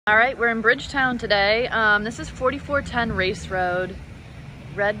All right, we're in Bridgetown today. This is 4410 Race Road,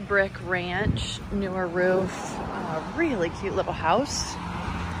 red brick ranch, newer roof, really cute little house.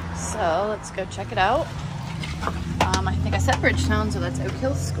 So let's go check it out. I think I said Bridgetown, so that's Oak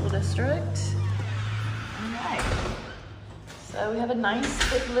Hill School District. All right, so we have a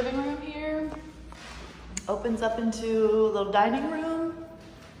nice big living room here. Opens up into a little dining room.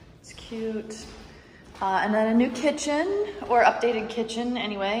 It's cute. And then a new kitchen, or updated kitchen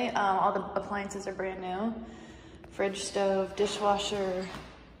anyway. All the appliances are brand new. Fridge, stove, dishwasher.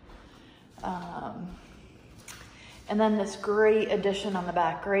 And then this great addition on the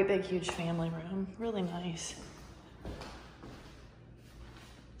back. Great big huge family room. Really nice.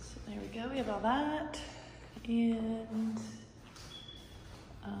 So there we go, we have all that. And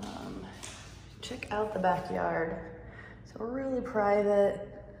check out the backyard. So really private.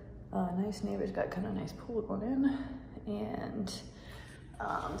 Nice neighbors, got kind of nice pool going in. And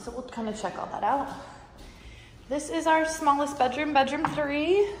so we'll kind of check all that out. This is our smallest bedroom, bedroom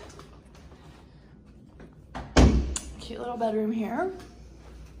 3. Cute little bedroom here.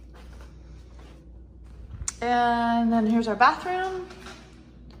 And then here's our bathroom.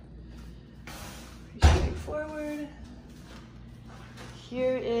 Pretty straightforward.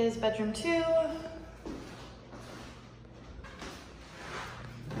 Here is bedroom 2.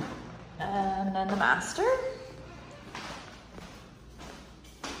 And then the master.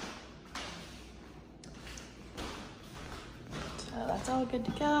 So that's all good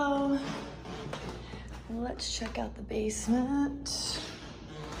to go. Let's check out the basement.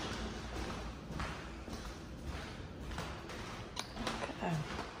 Okay.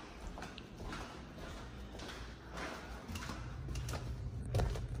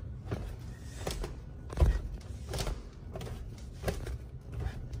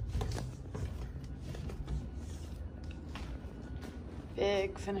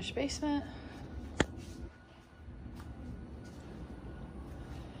 Big finished basement.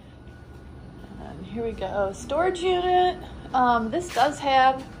 And here we go, storage unit. This does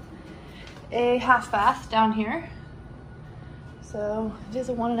have a half bath down here. So it is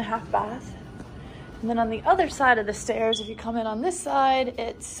a 1.5 bath. And then on the other side of the stairs, if you come in on this side,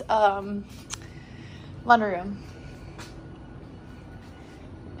 it's laundry room.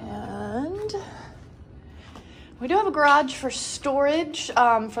 And we do have a garage for storage,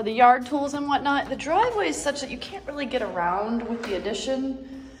 for the yard tools and whatnot. The driveway is such that you can't really get around with the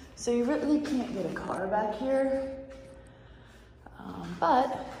addition, so you really can't get a car back here.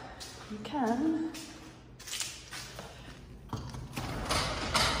 But you can.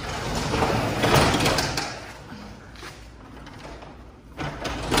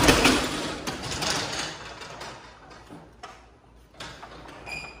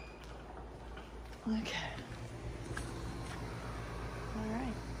 Okay.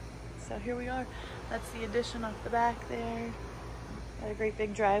 So here we are. That's the addition off the back there. Got a great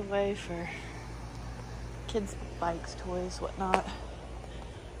big driveway for kids' bikes, toys, whatnot.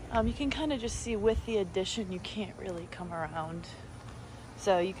 You can kind of just see with the addition, you can't really come around.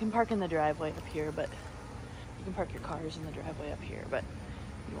 So you can park in the driveway up here, but you can park your cars in the driveway up here, but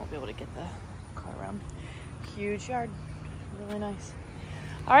you won't be able to get the car around. Huge yard, really nice.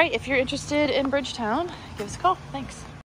 All right, if you're interested in Bridgetown, give us a call. Thanks.